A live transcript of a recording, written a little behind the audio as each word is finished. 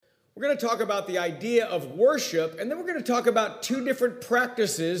We're going to talk about the idea of worship, and then we're going to talk about two different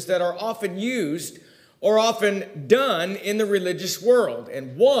practices that are often used or often done in the religious world.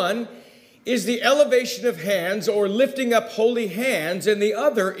 And one is the elevation of hands or lifting up holy hands, and the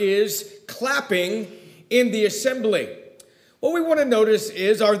other is clapping in the assembly. What we want to notice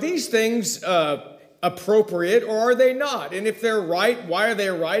is, are these things appropriate or are they not? And if they're right, why are they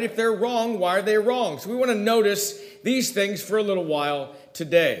right? If they're wrong, why are they wrong? So we want to notice these things for a little while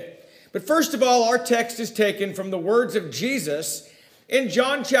today. But first of all, our text is taken from the words of Jesus in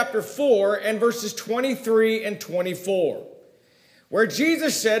John chapter 4 and verses 23 and 24, where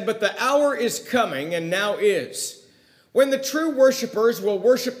Jesus said, "But the hour is coming, and now is, when the true worshipers will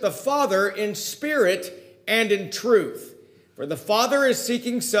worship the Father in spirit and in truth. For the Father is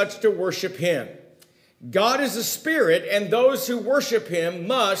seeking such to worship him. God is a spirit, and those who worship him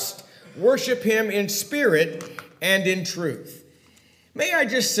must worship him in spirit and in truth." May I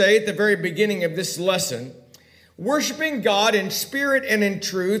just say at the very beginning of this lesson, worshiping God in spirit and in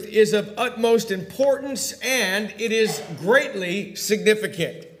truth is of utmost importance, and it is greatly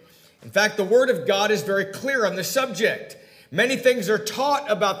significant. In fact, the Word of God is very clear on the subject. Many things are taught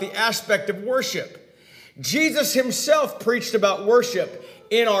about the aspect of worship. Jesus himself preached about worship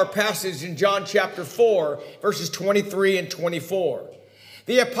in our passage in John chapter 4, verses 23 and 24.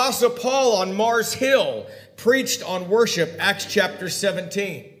 The Apostle Paul on Mars Hill preached on worship, Acts chapter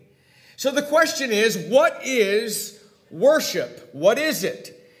 17. So the question is, what is worship? What is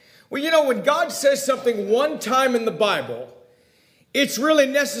it? Well, when God says something one time in the Bible, it's really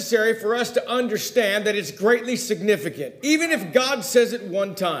necessary for us to understand that it's greatly significant, even if God says it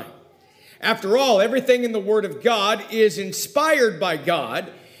one time. After all, everything in the Word of God is inspired by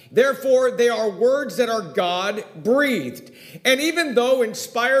God. Therefore, they are words that are God-breathed. And even though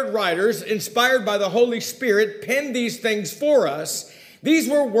inspired writers, inspired by the Holy Spirit, penned these things for us, these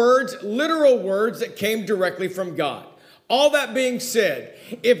were words, literal words that came directly from God. All that being said,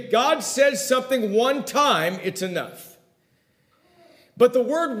 if God says something one time, it's enough. But the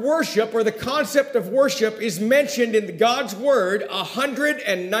word worship, or the concept of worship, is mentioned in God's Word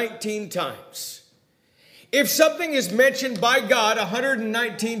 119 times. If something is mentioned by God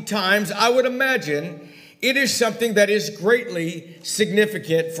 119 times, I would imagine it is something that is greatly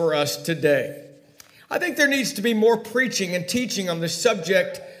significant for us today. I think there needs to be more preaching and teaching on the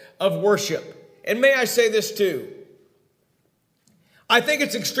subject of worship. And may I say this too? I think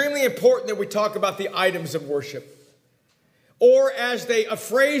it's extremely important that we talk about the items of worship. Or as a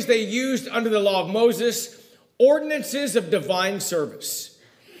phrase they used under the law of Moses, ordinances of divine service.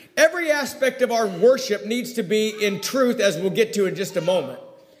 Every aspect of our worship needs to be in truth, as we'll get to in just a moment.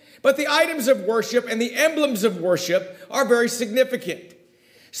 But the items of worship and the emblems of worship are very significant.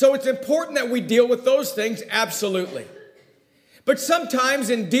 So it's important that we deal with those things, absolutely. But sometimes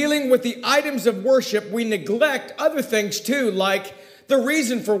in dealing with the items of worship, we neglect other things too, like the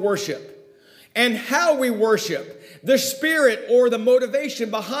reason for worship and how we worship, the spirit or the motivation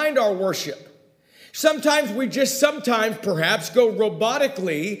behind our worship. Sometimes we perhaps go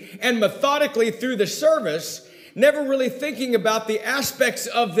robotically and methodically through the service, never really thinking about the aspects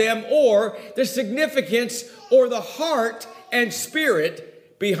of them or the significance or the heart and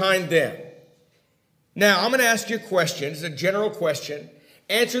spirit behind them. Now, I'm going to ask you a question. It's a general question.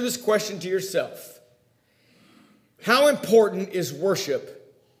 Answer this question to yourself. How important is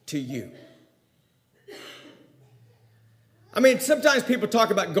worship to you? Sometimes people talk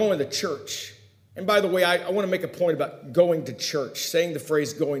about going to church. And by the way, I want to make a point about going to church, saying the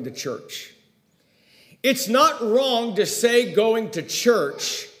phrase going to church. It's not wrong to say going to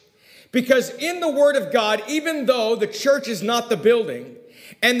church, because in the Word of God, even though the church is not the building,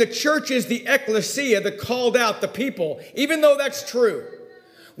 and the church is the ecclesia, the called out, the people, even though that's true,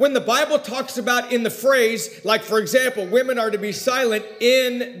 when the Bible talks about in the phrase, like for example, women are to be silent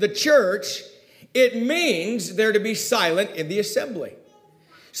in the church, it means they're to be silent in the assembly.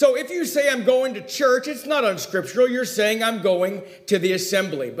 So if you say I'm going to church, it's not unscriptural. You're saying I'm going to the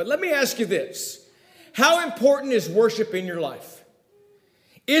assembly. But let me ask you this. How important is worship in your life?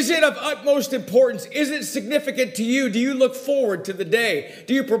 Is it of utmost importance? Is it significant to you? Do you look forward to the day?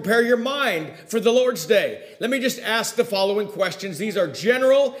 Do you prepare your mind for the Lord's day? Let me just ask the following questions. These are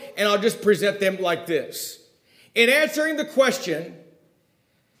general, and I'll just present them like this. In answering the question,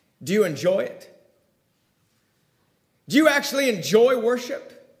 do you enjoy it? Do you actually enjoy worship?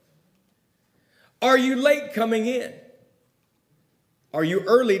 Are you late coming in? Are you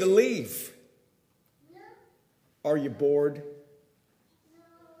early to leave? Are you bored?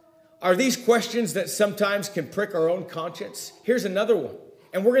 Are these questions that sometimes can prick our own conscience? Here's another one.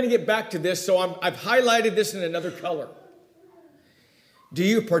 And we're going to get back to this, so I've highlighted this in another color. Do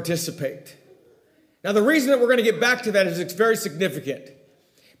you participate? Now, the reason that we're going to get back to that is it's very significant.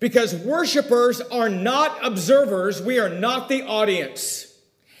 Because worshipers are not observers. We are not the audience.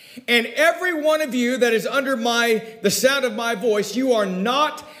 And every one of you that is under the sound of my voice, you are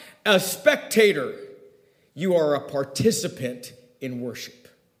not a spectator. You are a participant in worship.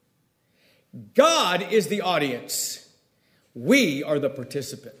 God is the audience. We are the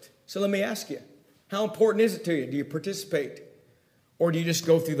participant. So let me ask you, how important is it to you? Do you participate? Or do you just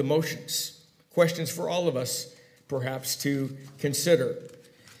go through the motions? Questions for all of us, perhaps, to consider.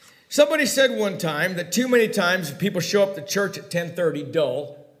 Somebody said one time that too many times people show up to church at 10:30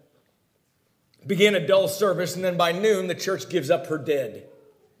 dull, begin a dull service, and then by noon the church gives up her dead.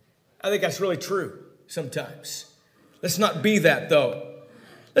 I think that's really true sometimes. Let's not be that, though.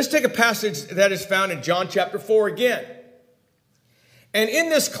 Let's take a passage that is found in John chapter 4 again. And in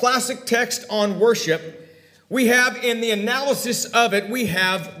this classic text on worship, we have in the analysis of it, we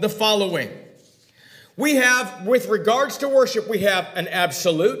have the following. We have, with regards to worship, we have an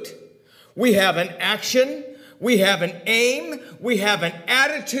absolute, we have an action, we have an aim, we have an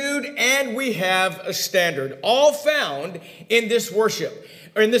attitude, and we have a standard, all found in this worship,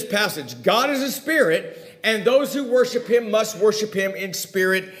 or in this passage. God is a spirit, and those who worship him must worship him in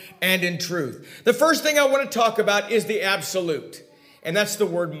spirit and in truth. The first thing I want to talk about is the absolute, and that's the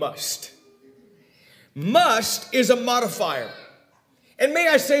word must. Must is a modifier. And may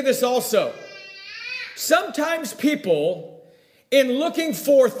I say this also? Sometimes people, in looking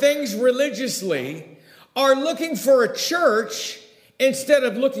for things religiously, are looking for a church instead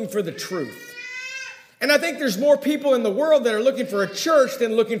of looking for the truth. And I think there's more people in the world that are looking for a church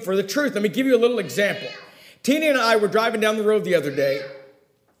than looking for the truth. Let me give you a little example. Tina and I were driving down the road the other day,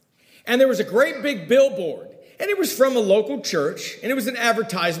 and there was a great big billboard, and it was from a local church, and it was an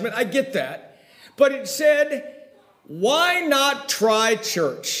advertisement. I get that. But it said, "Why not try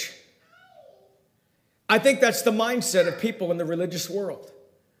church?" I think that's the mindset of people in the religious world.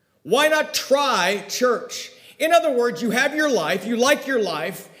 Why not try church? In other words, you have your life, you like your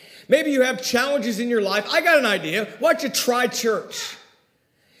life, maybe you have challenges in your life. I got an idea. Why don't you try church?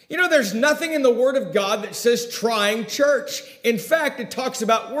 You know, there's nothing in the Word of God that says trying church. In fact, it talks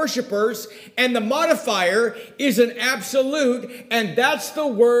about worshipers, and the modifier is an absolute, and that's the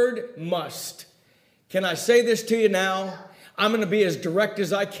word must. Can I say this to you now? I'm going to be as direct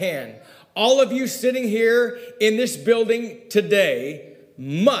as I can. All of you sitting here in this building today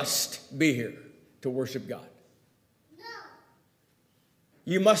must be here to worship God.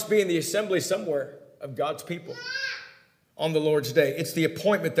 You must be in the assembly somewhere of God's people on the Lord's day. It's the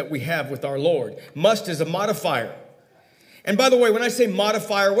appointment that we have with our Lord. Must is a modifier. And by the way, when I say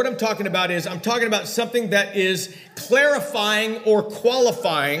modifier, what I'm talking about is I'm talking about something that is clarifying or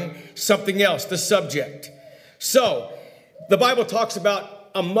qualifying something else, the subject. So, the Bible talks about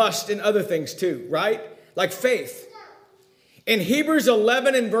a must in other things too, right? Like faith. In Hebrews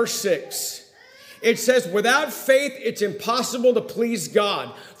 11 and verse 6, it says, "Without faith, it's impossible to please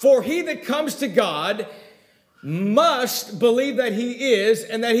God. For he that comes to God must believe that he is,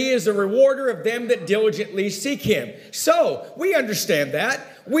 and that he is a rewarder of them that diligently seek him." So, we understand that.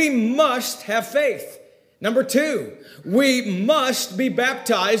 We must have faith. Number two, we must be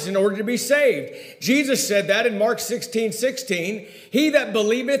baptized in order to be saved. Jesus said that in Mark 16:16. "He that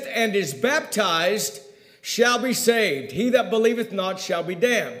believeth and is baptized shall be saved. He that believeth not shall be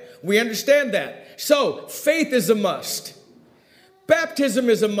damned." We understand that. So, faith is a must. Baptism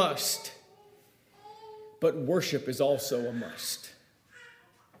is a must. But worship is also a must.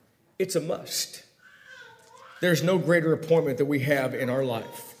 It's a must. There's no greater appointment that we have in our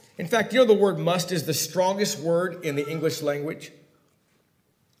life. In fact, you know the word must is the strongest word in the English language.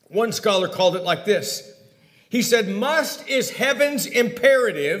 One scholar called it like this. He said, "Must is heaven's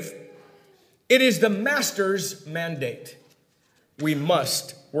imperative. It is the master's mandate." We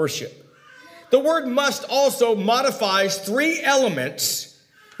must worship. The word must also modifies three elements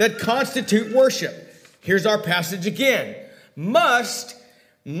that constitute worship. Here's our passage again. Must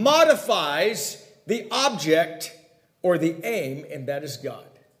modifies the object or the aim, and that is God.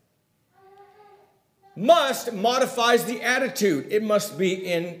 Must modifies the attitude. It must be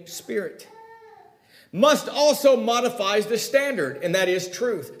in spirit. Must also modifies the standard, and that is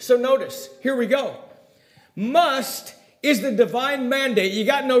truth. So notice, here we go. Must is the divine mandate. You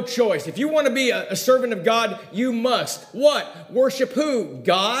got no choice. If you want to be a servant of God, you must. What? Worship who?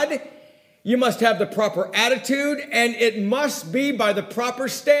 God. You must have the proper attitude, and it must be by the proper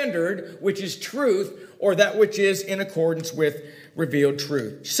standard, which is truth, or that which is in accordance with revealed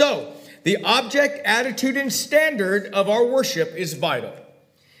truth. So, the object, attitude, and standard of our worship is vital.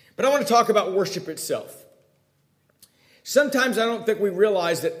 But I want to talk about worship itself. Sometimes I don't think we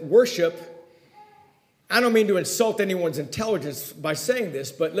realize that worship, I don't mean to insult anyone's intelligence by saying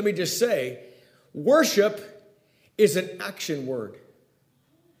this, but let me just say, worship is an action word.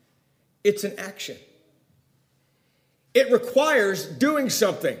 It's an action. It requires doing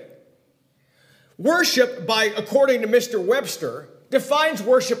something. Worship, according to Mr. Webster, defines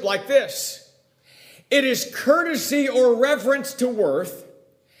worship like this. It is courtesy or reverence to worth.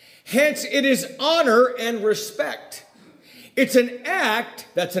 Hence, it is honor and respect. It's an act,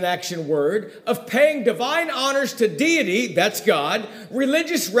 that's an action word, of paying divine honors to deity, that's God,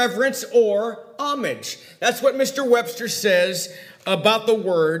 religious reverence or homage. That's what Mr. Webster says about the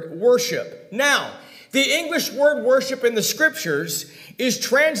word worship. Now, the English word worship in the scriptures is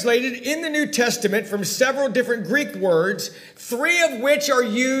translated in the New Testament from several different Greek words, 3 of which are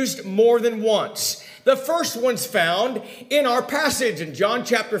used more than once. The first one's found in our passage in John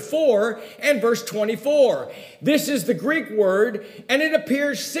chapter 4 and verse 24. This is the Greek word, and it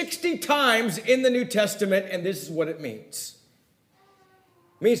appears 60 times in the New Testament, and this is what it means.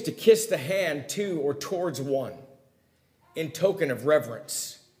 It means to kiss the hand to or towards one in token of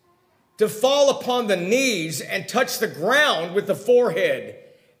reverence. To fall upon the knees and touch the ground with the forehead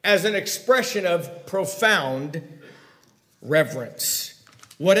as an expression of profound reverence.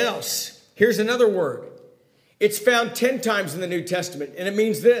 What else? Here's another word. It's found 10 times in the New Testament, and it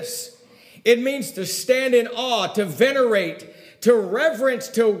means this. It means to stand in awe, to venerate, to reverence,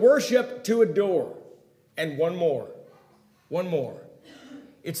 to worship, to adore. And one more.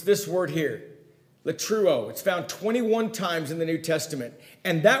 It's this word here. Latruo. It's found 21 times in the New Testament.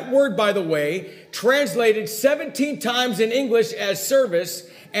 And that word, by the way, translated 17 times in English as service,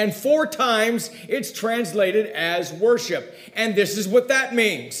 and 4 times it's translated as worship. And this is what that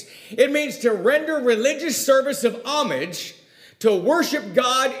means. It means to render religious service of homage, to worship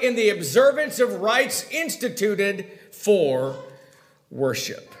God in the observance of rites instituted for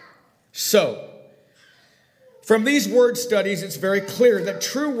worship. So, from these word studies, it's very clear that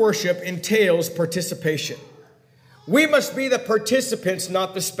true worship entails participation. We must be the participants,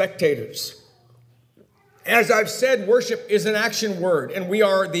 not the spectators. As I've said, worship is an action word, and we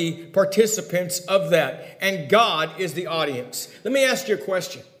are the participants of that, and God is the audience. Let me ask you a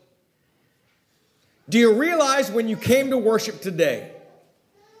question. Do you realize when you came to worship today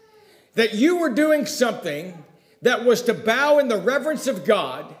that you were doing something that was to bow in the reverence of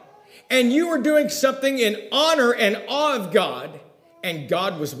God, and you were doing something in honor and awe of God, and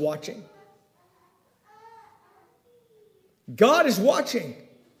God was watching? God is watching.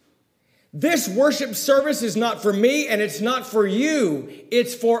 This worship service is not for me and it's not for you.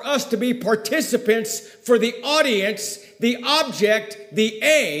 It's for us to be participants, for the audience, the object, the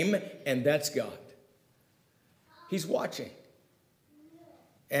aim, and that's God. He's watching.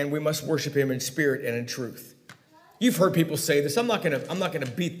 And we must worship him in spirit and in truth. You've heard people say this. I'm not going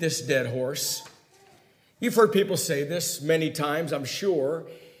to beat this dead horse. You've heard people say this many times, I'm sure.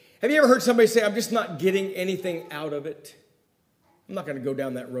 Have you ever heard somebody say, I'm just not getting anything out of it? I'm not going to go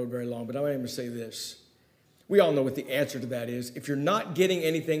down that road very long, but I'm going to say this. We all know what the answer to that is. If you're not getting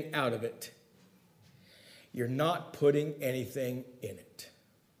anything out of it, you're not putting anything in it.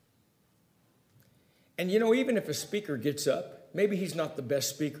 And you know, even if a speaker gets up, maybe he's not the best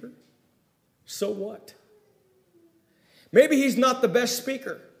speaker. So what? Maybe he's not the best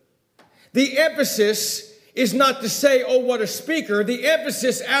speaker. The emphasis is not to say, oh, what a speaker. The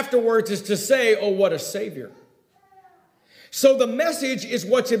emphasis afterwards is to say, oh, what a Savior. So the message is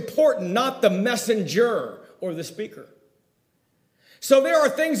what's important, not the messenger or the speaker. So there are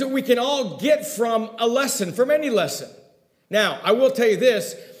things that we can all get from a lesson, from any lesson. Now, I will tell you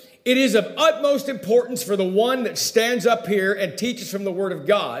this. It is of utmost importance for the one that stands up here and teaches from the Word of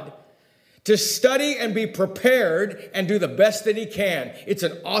God to study and be prepared and do the best that he can. It's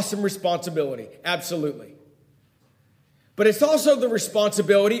an awesome responsibility, absolutely. But it's also the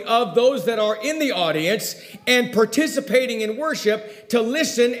responsibility of those that are in the audience and participating in worship to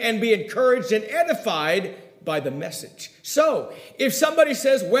listen and be encouraged and edified by the message. So, if somebody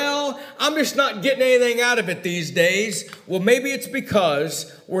says, well, I'm just not getting anything out of it these days, well, maybe it's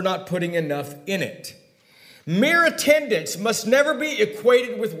because we're not putting enough in it. Mere attendance must never be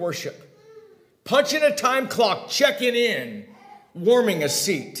equated with worship. Punching a time clock, checking in, warming a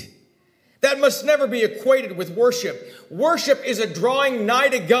seat. That must never be equated with worship. Worship is a drawing nigh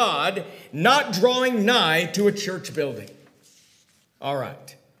to God, not drawing nigh to a church building. All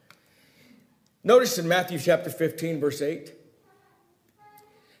right. Notice in Matthew chapter 15, verse 8.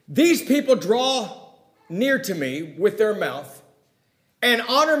 These people draw near to me with their mouth and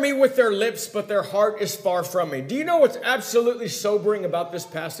honor me with their lips, but their heart is far from me. Do you know what's absolutely sobering about this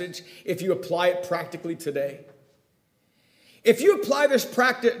passage if you apply it practically today? if you apply this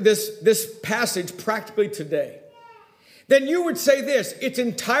passage practically today, then you would say this: it's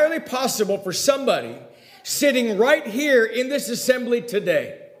entirely possible for somebody sitting right here in this assembly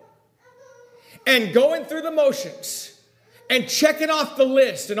today and going through the motions and checking off the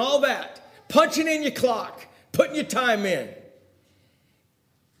list and all that, punching in your clock, putting your time in,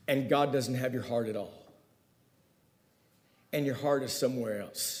 and God doesn't have your heart at all. And your heart is somewhere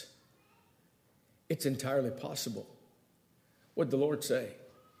else. It's entirely possible. What did the Lord say?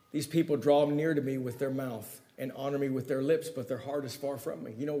 These people draw near to me with their mouth and honor me with their lips, but their heart is far from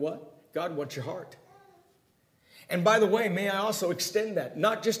me. You know what? God wants your heart. And by the way, may I also extend that,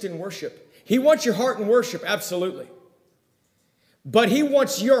 not just in worship. He wants your heart in worship, absolutely. But He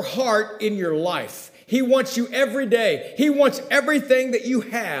wants your heart in your life. He wants you every day. He wants everything that you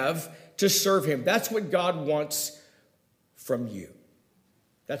have to serve Him. That's what God wants from you.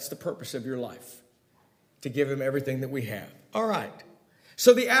 That's the purpose of your life, to give Him everything that we have. All right.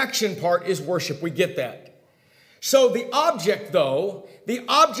 So the action part is worship. We get that. So the object, though, the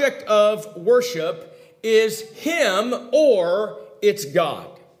object of worship is Him or it's God.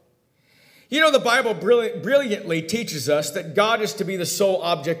 You know, the Bible brilliantly teaches us that God is to be the sole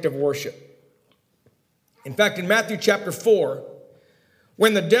object of worship. In fact, in Matthew chapter 4,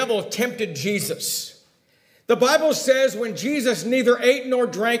 when the devil tempted Jesus, the Bible says when Jesus neither ate nor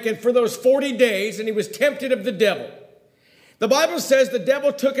drank, and for those 40 days, and he was tempted of the devil, the Bible says the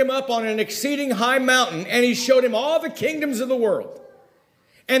devil took him up on an exceeding high mountain, and he showed him all the kingdoms of the world.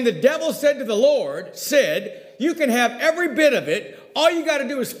 And the devil said to the Lord, you can have every bit of it. All you got to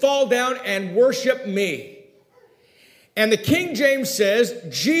do is fall down and worship me. And the King James says,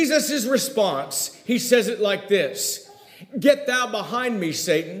 Jesus' response, he says it like this: get thou behind me,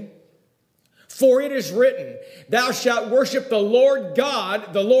 Satan. For it is written, thou shalt worship the Lord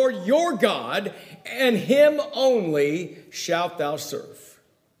God, the Lord your God, and Him only shalt thou serve.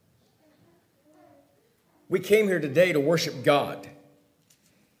 We came here today to worship God.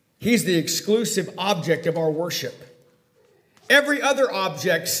 He's the exclusive object of our worship. Every other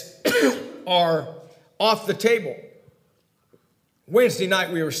objects are off the table. Wednesday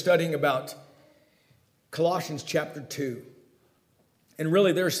night we were studying about Colossians chapter 2. And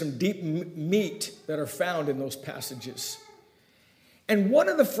really there's some deep meat that are found in those passages. And one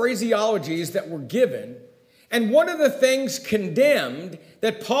of the phraseologies that were given, and one of the things condemned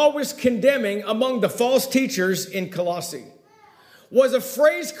that Paul was condemning among the false teachers in Colossae, was a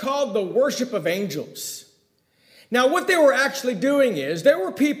phrase called the worship of angels. Now, what they were actually doing is, there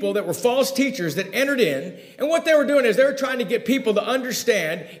were people that were false teachers that entered in, and what they were doing is they were trying to get people to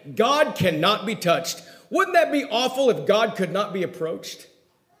understand God cannot be touched. Wouldn't that be awful if God could not be approached?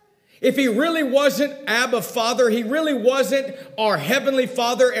 If He really wasn't Abba Father, He really wasn't our Heavenly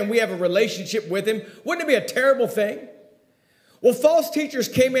Father, and we have a relationship with Him, wouldn't it be a terrible thing? Well, false teachers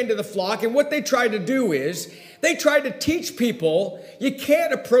came into the flock, and what they tried to do is, they tried to teach people, you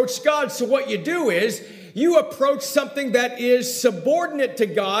can't approach God, so what you do is, you approach something that is subordinate to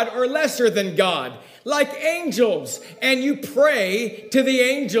God or lesser than God, like angels, and you pray to the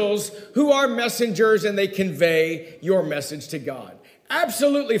angels who are messengers, and they convey your message to God.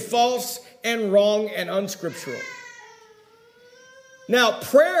 Absolutely false and wrong and unscriptural. Now,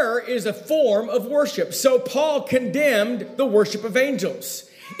 prayer is a form of worship. So Paul condemned the worship of angels.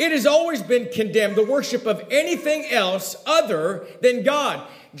 It has always been condemned, the worship of anything else other than God.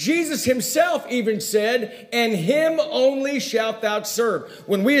 Jesus Himself even said, and Him only shalt thou serve.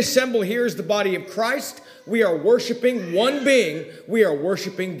 When we assemble here as the body of Christ, we are worshiping one being. We are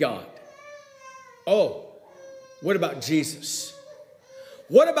worshiping God. Oh, what about Jesus?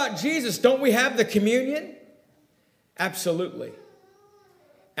 What about Jesus? Don't we have the communion? Absolutely.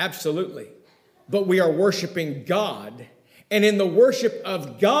 Absolutely. But we are worshiping God. And in the worship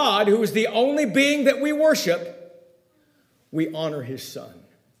of God, who is the only being that we worship, we honor His Son.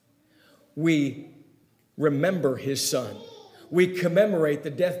 We remember His Son. We commemorate the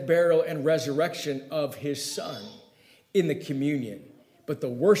death, burial, and resurrection of His Son in the communion. But the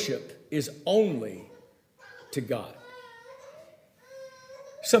worship is only to God.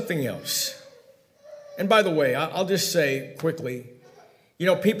 Something else. And by the way, I'll just say quickly, you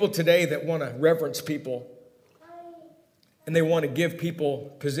know, people today that want to reverence people and they want to give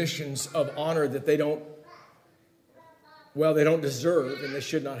people positions of honor that they don't deserve and they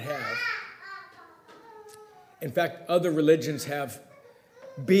should not have. In fact, other religions have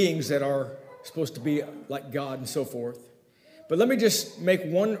beings that are supposed to be like God and so forth. But let me just make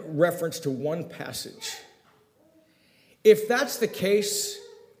one reference to one passage. If that's the case,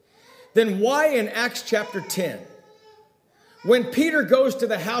 then why in Acts chapter 10, when Peter goes to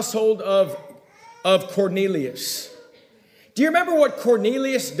the household of Cornelius, Do you remember what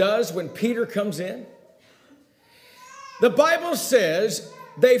Cornelius does when Peter comes in? The Bible says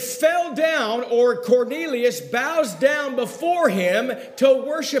they fell down, or Cornelius bows down before him to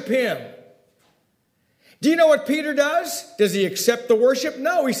worship him. Do you know what Peter does? Does he accept the worship?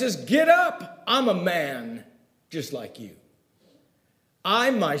 No, he says, get up. I'm a man just like you. I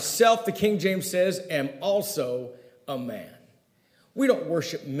myself, the King James says, am also a man. We don't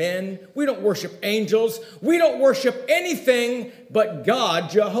worship men. We don't worship angels. We don't worship anything but God,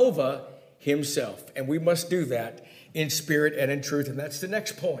 Jehovah himself. And we must do that in spirit and in truth. And that's the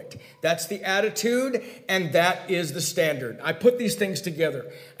next point. That's the attitude, and that is the standard. I put these things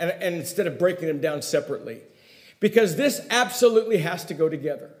together and instead of breaking them down separately, because this absolutely has to go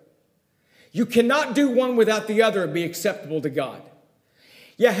together. You cannot do one without the other and be acceptable to God.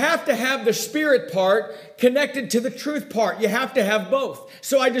 You have to have the spirit part connected to the truth part. You have to have both.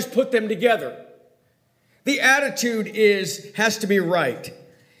 So I just put them together. The attitude has to be right.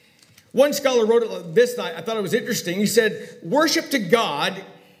 One scholar wrote this, and I thought it was interesting. He said, worship to God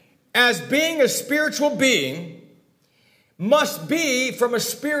as being a spiritual being must be from a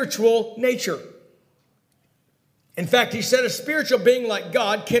spiritual nature. In fact, he said a spiritual being like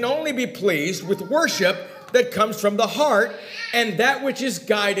God can only be pleased with worship that comes from the heart and that which is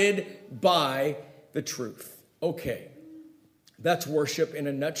guided by the truth. Okay, that's worship in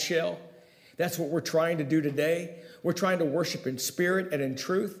a nutshell. That's what we're trying to do today. We're trying to worship in spirit and in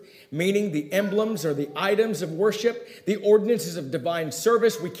truth, meaning the emblems or the items of worship, the ordinances of divine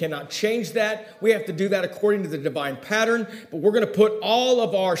service. We cannot change that. We have to do that according to the divine pattern, but we're going to put all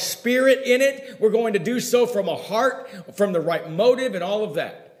of our spirit in it. We're going to do so from a heart, from the right motive and all of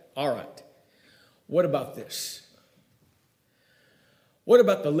that. All right. What about this? What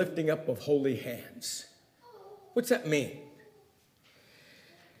about the lifting up of holy hands? What's that mean?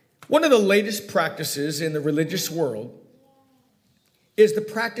 One of the latest practices in the religious world is the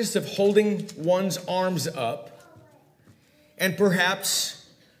practice of holding one's arms up and perhaps,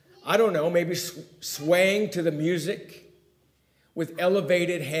 I don't know, maybe swaying to the music with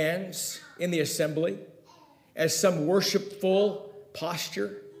elevated hands in the assembly as some worshipful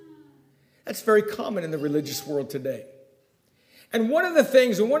posture. That's very common in the religious world today. And one of the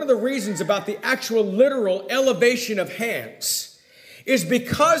things and one of the reasons about the actual literal elevation of hands is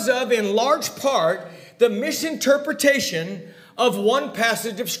because of, in large part, the misinterpretation of one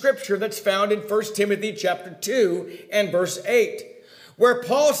passage of Scripture that's found in 1 Timothy chapter 2 and verse 8, where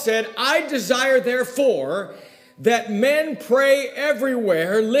Paul said, I desire therefore that men pray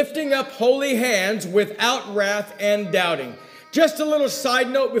everywhere, lifting up holy hands without wrath and doubting. Just a little side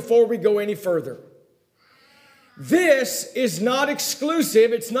note before we go any further. This is not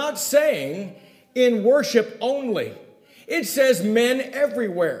exclusive. It's not saying in worship only. It says men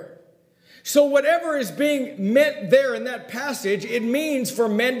everywhere. So whatever is being meant there in that passage, it means for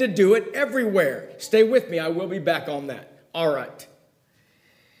men to do it everywhere. Stay with me. I will be back on that. All right.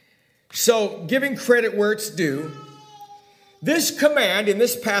 So giving credit where it's due, this command in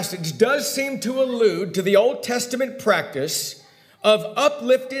this passage does seem to allude to the Old Testament practice of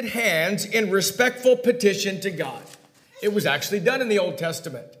uplifted hands in respectful petition to God. It was actually done in the Old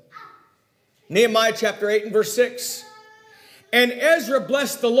Testament. Nehemiah chapter 8 and verse 6. And Ezra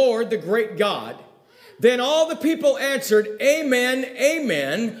blessed the Lord, the great God. Then all the people answered, Amen,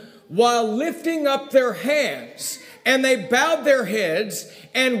 Amen, while lifting up their hands. And they bowed their heads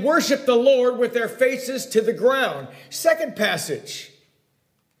and worshiped the Lord with their faces to the ground. Second passage,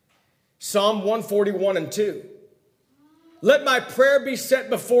 Psalm 141 and 2. Let my prayer be set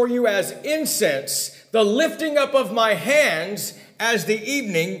before you as incense, the lifting up of my hands as the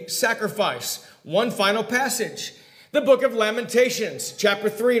evening sacrifice. One final passage. The book of Lamentations, chapter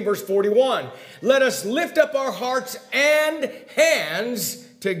 3 and verse 41. Let us lift up our hearts and hands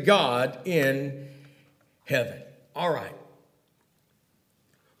to God in heaven. All right.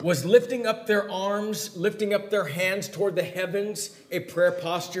 Was lifting up their arms, lifting up their hands toward the heavens a prayer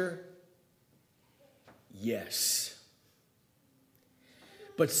posture? Yes.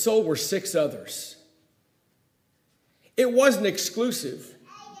 But so were 6 others. It wasn't exclusive.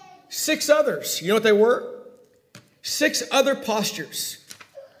 6 others. You know what they were? 6 other postures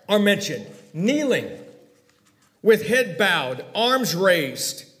are mentioned. Kneeling with head bowed, arms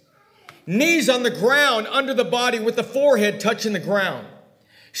raised. Knees on the ground under the body with the forehead touching the ground.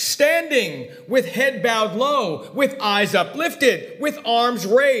 Standing with head bowed low, with eyes uplifted, with arms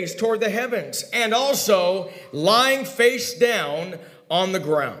raised toward the heavens. And also lying face down on the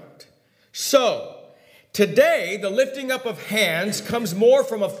ground. So, today, the lifting up of hands comes more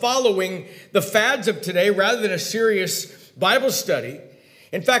from a following the fads of today rather than a serious Bible study.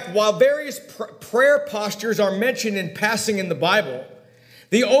 In fact, while various prayer postures are mentioned in passing in the Bible,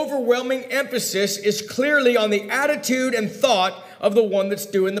 the overwhelming emphasis is clearly on the attitude and thought of the one that's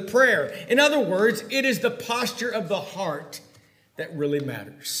doing the prayer. In other words, it is the posture of the heart that really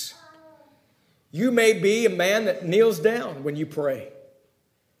matters. You may be a man that kneels down when you pray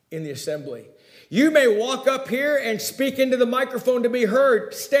in the assembly. You may walk up here and speak into the microphone to be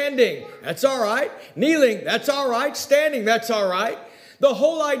heard standing. That's all right. Kneeling, that's all right. Standing, that's all right. The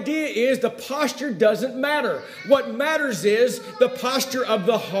whole idea is the posture doesn't matter. What matters is the posture of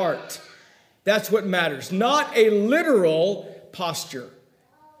the heart. That's what matters, not a literal posture.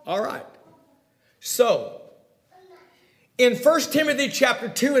 All right. So, in 1 Timothy chapter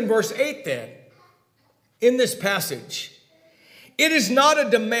 2 and verse 8 then, in this passage, it is not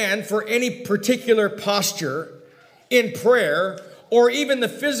a demand for any particular posture in prayer or even the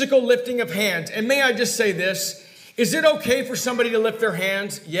physical lifting of hands. And may I just say this? Is it okay for somebody to lift their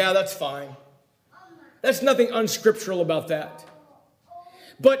hands? Yeah, that's fine. That's nothing unscriptural about that.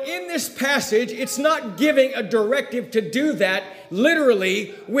 But in this passage, it's not giving a directive to do that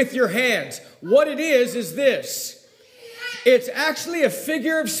literally with your hands. What it is this. It's actually a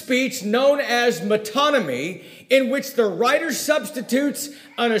figure of speech known as metonymy, in which the writer substitutes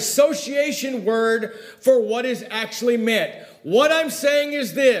an association word for what is actually meant. What I'm saying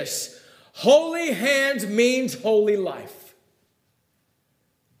is this. Holy hands means holy life.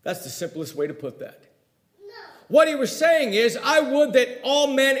 That's the simplest way to put that. What he was saying is, I would that all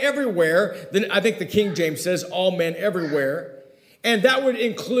men everywhere, I think the King James says all men everywhere, and that would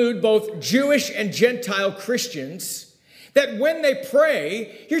include both Jewish and Gentile Christians, that when they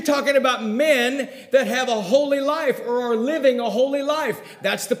pray, you're talking about men that have a holy life or are living a holy life.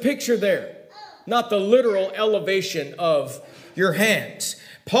 That's the picture there, not the literal elevation of your hands.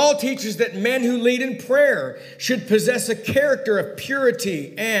 Paul teaches that men who lead in prayer should possess a character of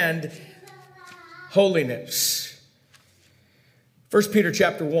purity and holiness. 1 Peter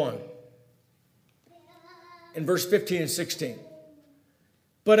chapter 1 in verse 15 and 16.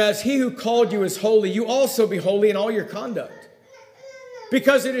 But as he who called you is holy, you also be holy in all your conduct.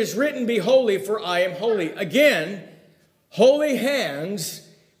 Because it is written, be holy, for I am holy. Again, holy hands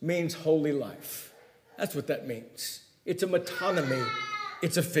means holy life. That's what that means. It's a metonymy.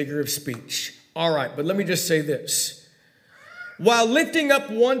 It's a figure of speech. All right, but let me just say this. While lifting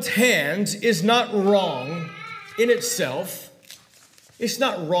up one's hands is not wrong in itself, it's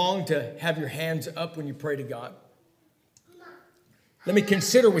not wrong to have your hands up when you pray to God. Let me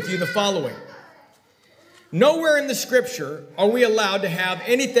consider with you the following. Nowhere in the scripture are we allowed to have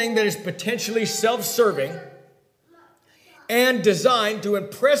anything that is potentially self-serving and designed to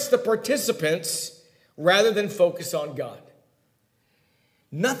impress the participants rather than focus on God.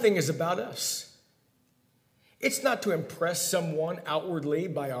 Nothing is about us. It's not to impress someone outwardly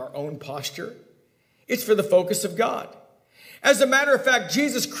by our own posture. It's for the focus of God. As a matter of fact,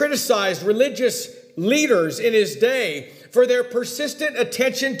 Jesus criticized religious leaders in his day for their persistent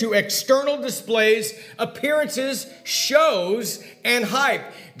attention to external displays, appearances, shows, and hype.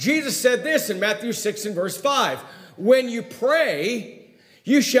 Jesus said this in Matthew 6 and verse 5. When you pray,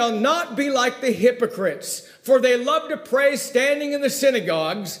 you shall not be like the hypocrites, for they love to pray standing in the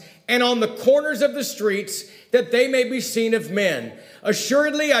synagogues and on the corners of the streets, that they may be seen of men.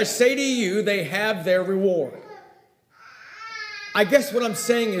 Assuredly, I say to you, they have their reward. I guess what I'm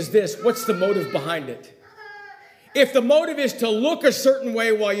saying is this. What's the motive behind it? If the motive is to look a certain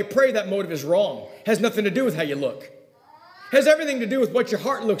way while you pray, that motive is wrong. Has nothing to do with how you look. Has everything to do with what your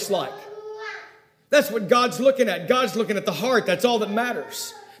heart looks like. That's what God's looking at. God's looking at the heart. That's all that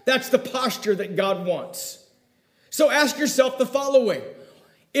matters. That's the posture that God wants. So ask yourself the following.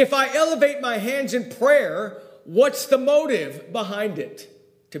 If I elevate my hands in prayer, what's the motive behind it?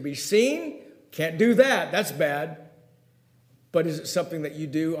 To be seen? Can't do that. That's bad. But is it something that you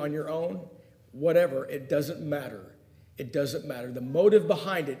do on your own? Whatever. It doesn't matter. It doesn't matter. The motive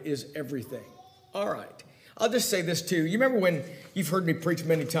behind it is everything. All right. I'll just say this too. You remember when you've heard me preach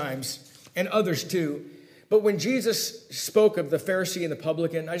many times, and others too, but when Jesus spoke of the Pharisee and the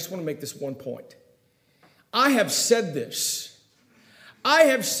publican, I just want to make this one point. I have said this. I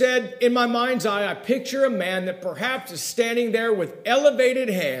have said in my mind's eye, I picture a man that perhaps is standing there with elevated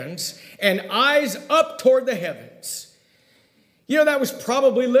hands and eyes up toward the heavens. You know, that was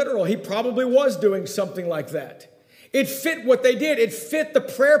probably literal. He probably was doing something like that. It fit what they did. It fit the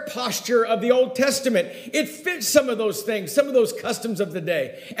prayer posture of the Old Testament. It fit some of those things, some of those customs of the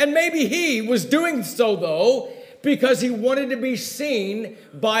day. And maybe he was doing so, though, because he wanted to be seen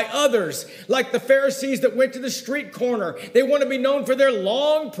by others. Like the Pharisees that went to the street corner. They want to be known for their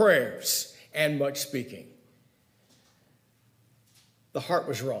long prayers and much speaking. The heart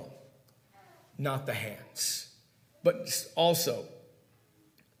was wrong, not the hands. But also,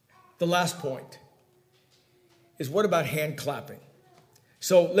 the last point is, what about hand clapping?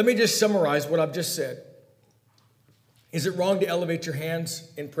 So let me just summarize what I've just said. Is it wrong to elevate your hands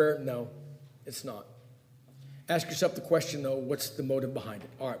in prayer? No, it's not. Ask yourself the question, though, what's the motive behind it?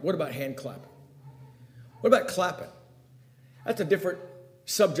 All right, what about hand clapping? What about clapping? That's a different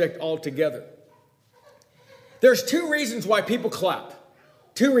subject altogether. There's two reasons why people clap.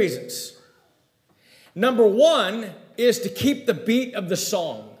 Two reasons. Number one is to keep the beat of the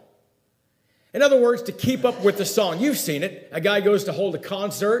song. In other words, to keep up with the song. You've seen it. A guy goes to hold a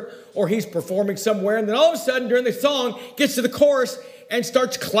concert or he's performing somewhere, and then all of a sudden during the song gets to the chorus and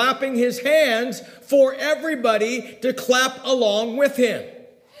starts clapping his hands for everybody to clap along with him.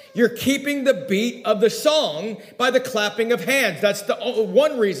 You're keeping the beat of the song by the clapping of hands. That's the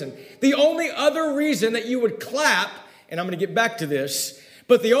one reason. The only other reason that you would clap, and I'm going to get back to this,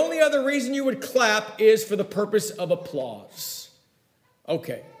 but the only other reason you would clap is for the purpose of applause.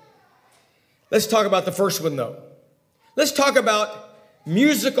 Okay. Let's talk about the first one, though. Let's talk about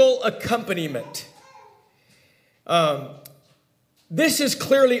musical accompaniment. This is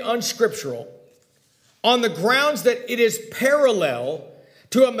clearly unscriptural on the grounds that it is parallel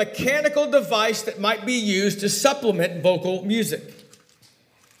to a mechanical device that might be used to supplement vocal music.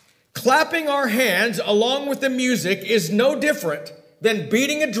 Clapping our hands along with the music is no different than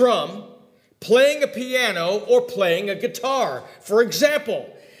beating a drum, playing a piano, or playing a guitar. For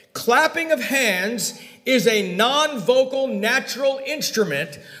example, clapping of hands is a non-vocal natural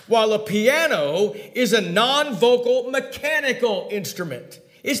instrument, while a piano is a non-vocal mechanical instrument.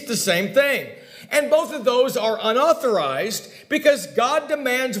 It's the same thing. And both of those are unauthorized because God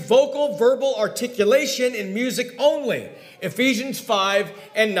demands vocal verbal articulation in music only. Ephesians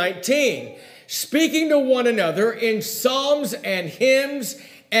 5:19. Speaking to one another in psalms and hymns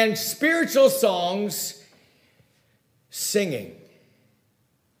and spiritual songs, singing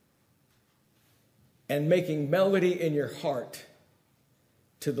and making melody in your heart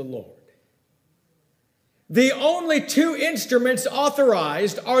to the Lord. The only two instruments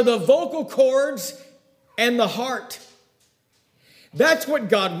authorized are the vocal cords and the heart. That's what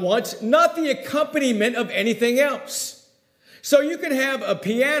God wants, not the accompaniment of anything else. So you can have a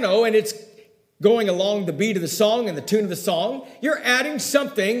piano and it's going along the beat of the song and the tune of the song. You're adding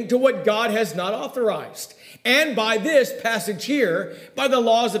something to what God has not authorized. And by this passage here, by the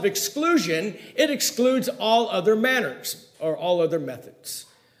laws of exclusion, it excludes all other manners or all other methods.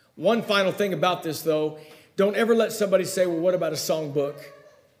 One final thing about this, though, don't ever let somebody say, well, what about a songbook?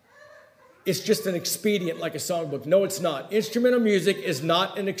 It's just an expedient like a songbook. No, it's not. Instrumental music is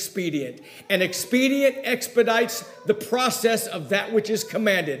not an expedient. An expedient expedites the process of that which is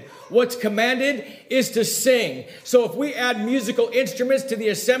commanded. What's commanded is to sing. So if we add musical instruments to the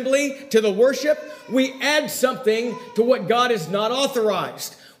assembly, to the worship, we add something to what God has not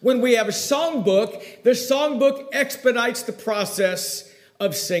authorized. When we have a songbook, the songbook expedites the process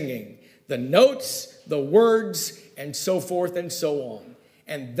of singing. The notes, the words, and so forth and so on.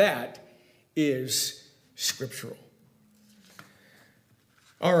 And that is scriptural.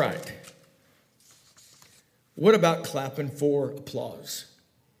 All right. What about clapping for applause?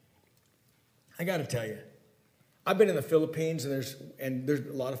 I got to tell you, I've been in the Philippines, and there's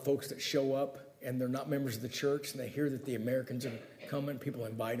a lot of folks that show up, and they're not members of the church, and they hear that the Americans are coming. People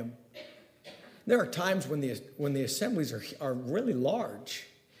invite them. There are times when the assemblies are really large,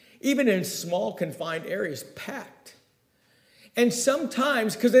 even in small confined areas, packed. And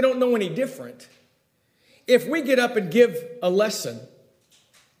sometimes, because they don't know any different, if we get up and give a lesson,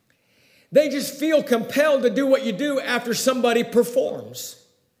 they just feel compelled to do what you do after somebody performs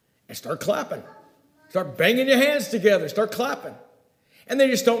and start clapping. Start banging your hands together, start clapping. And they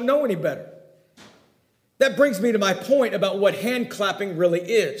just don't know any better. That brings me to my point about what hand clapping really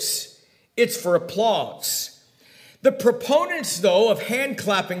is. It's for applause. The proponents, though, of hand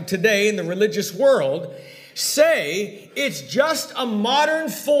clapping today in the religious world say it's just a modern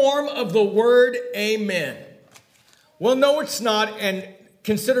form of the word amen. Well, no, it's not, and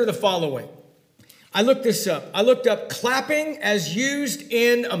consider the following. I looked this up. I looked up clapping as used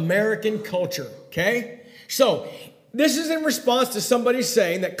in American culture, okay? So this is in response to somebody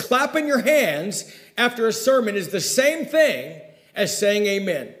saying that clapping your hands after a sermon is the same thing as saying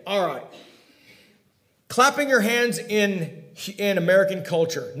amen. All right. Clapping your hands in American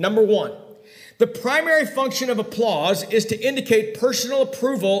culture. Number one, the primary function of applause is to indicate personal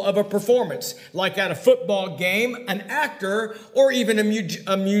approval of a performance, like at a football game, an actor, or even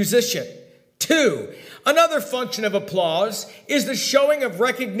a musician. 2, another function of applause is the showing of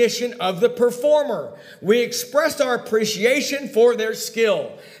recognition of the performer. We express our appreciation for their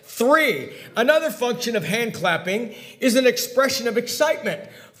skill. 3, another function of hand clapping is an expression of excitement.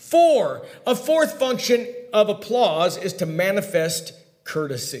 4, a fourth function of applause is to manifest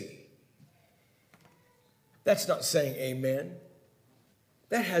courtesy. That's not saying amen.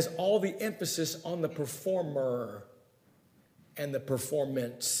 That has all the emphasis on the performer and the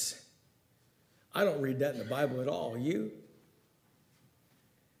performance. I don't read that in the Bible at all. You?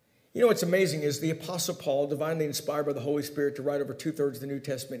 You know what's amazing is the Apostle Paul, divinely inspired by the Holy Spirit to write over 2/3 of the New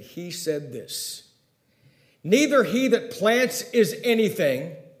Testament, he said this: neither he that plants is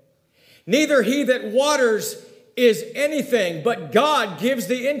anything, neither he that waters is anything, but God gives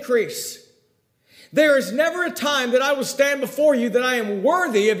the increase. There is never a time that I will stand before you that I am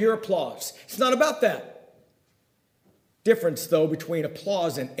worthy of your applause. It's not about that. Difference, though, between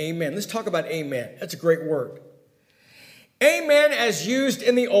applause and amen. Let's talk about amen. That's a great word. Amen as used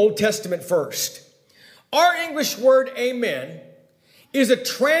in the Old Testament first. Our English word amen is a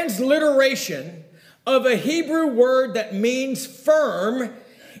transliteration of a Hebrew word that means firm.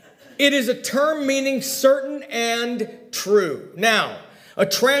 It is a term meaning certain and true. Now, a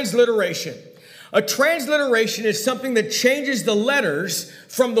transliteration. A transliteration is something that changes the letters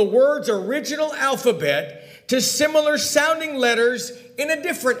from the word's original alphabet to similar sounding letters in a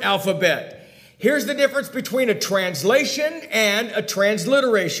different alphabet. Here's the difference between a translation and a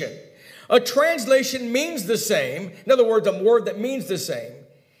transliteration. A translation means the same. In other words, a word that means the same.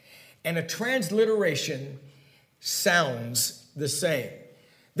 And a transliteration sounds the same.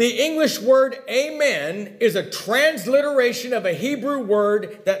 The English word amen is a transliteration of a Hebrew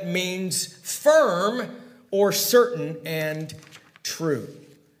word that means firm or certain and true.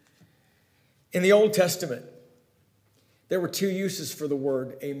 In the Old Testament, there were 2 uses for the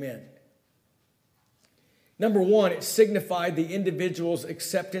word amen. Number 1, it signified the individual's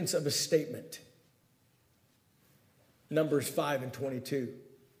acceptance of a statement. Numbers 5 and 22.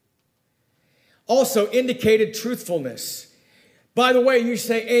 Also indicated truthfulness. By the way, you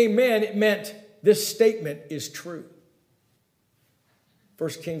say amen, it meant this statement is true. 1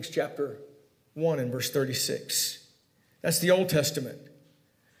 Kings chapter 1 and verse 36. That's the Old Testament.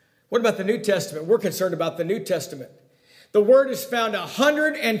 What about the New Testament? We're concerned about the New Testament. The word is found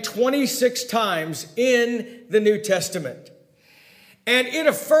 126 times in the New Testament. And it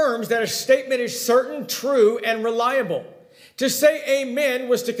affirms that a statement is certain, true, and reliable. To say amen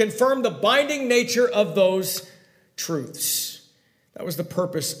was to confirm the binding nature of those truths. That was the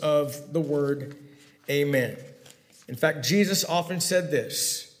purpose of the word amen. In fact, Jesus often said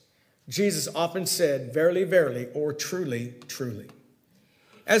this. Jesus often said, verily, verily, or truly, truly.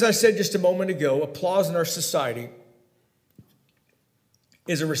 As I said just a moment ago, applause in our society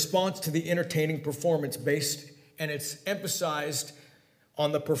is a response to the entertaining performance based, and it's emphasized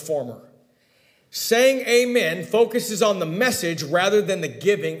on the performer. Saying amen focuses on the message rather than the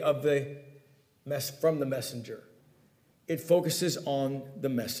giving of the from the messenger. It focuses on the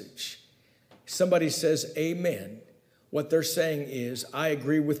message. Somebody says amen. What they're saying is, I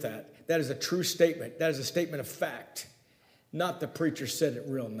agree with that. That is a true statement. That is a statement of fact. Not the preacher said it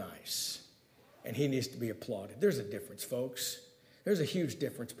real nice, and he needs to be applauded. There's a difference, folks. There's a huge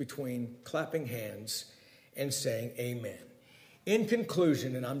difference between clapping hands and saying amen. In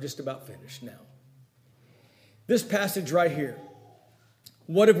conclusion, and I'm just about finished now, this passage right here,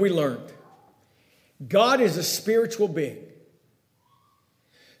 what have we learned? God is a spiritual being.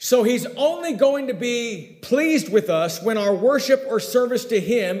 So he's only going to be pleased with us when our worship or service to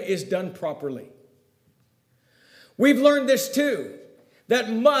him is done properly. We've learned this too,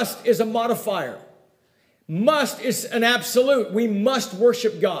 that must is a modifier. Must is an absolute. We must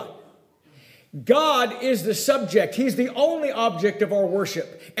worship God. God is the subject. He's the only object of our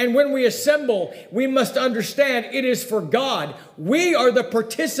worship. And when we assemble, we must understand it is for God. We are the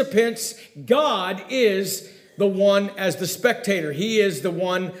participants. God is the one as the spectator. He is the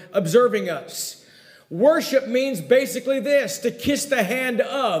one observing us. Worship means basically this, to kiss the hand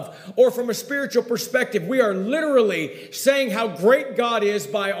of, or from a spiritual perspective, we are literally saying how great God is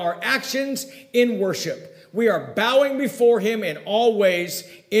by our actions in worship. We are bowing before him in all ways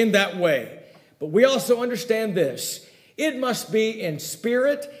in that way. But we also understand this. It must be in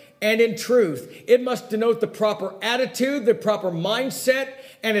spirit and in truth. It must denote the proper attitude, the proper mindset,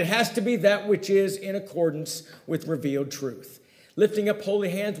 and it has to be that which is in accordance with revealed truth. Lifting up holy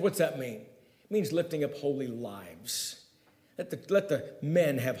hands, what's that mean? It means lifting up holy lives. Let the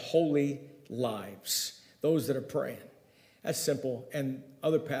men have holy lives, those that are praying. That's simple, and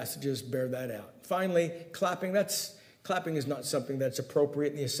other passages bear that out. Finally, clapping, that's Clapping is not something that's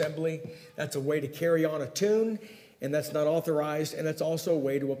appropriate in the assembly. That's a way to carry on a tune, and that's not authorized, and that's also a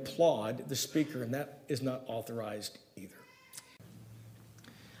way to applaud the speaker, and that is not authorized either.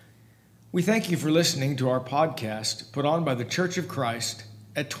 We thank you for listening to our podcast put on by the Church of Christ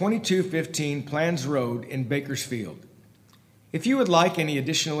at 2215 Plans Road in Bakersfield. If you would like any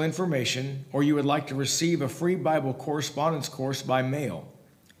additional information or you would like to receive a free Bible correspondence course by mail,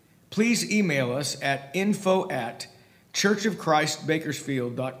 please email us at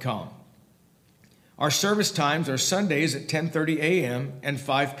info@churchofchristbakersfield.com. Our service times are Sundays at 10:30 a.m. and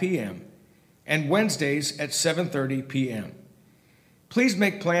 5 p.m. and Wednesdays at 7:30 p.m. Please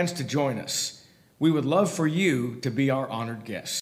make plans to join us. We would love for you to be our honored guest.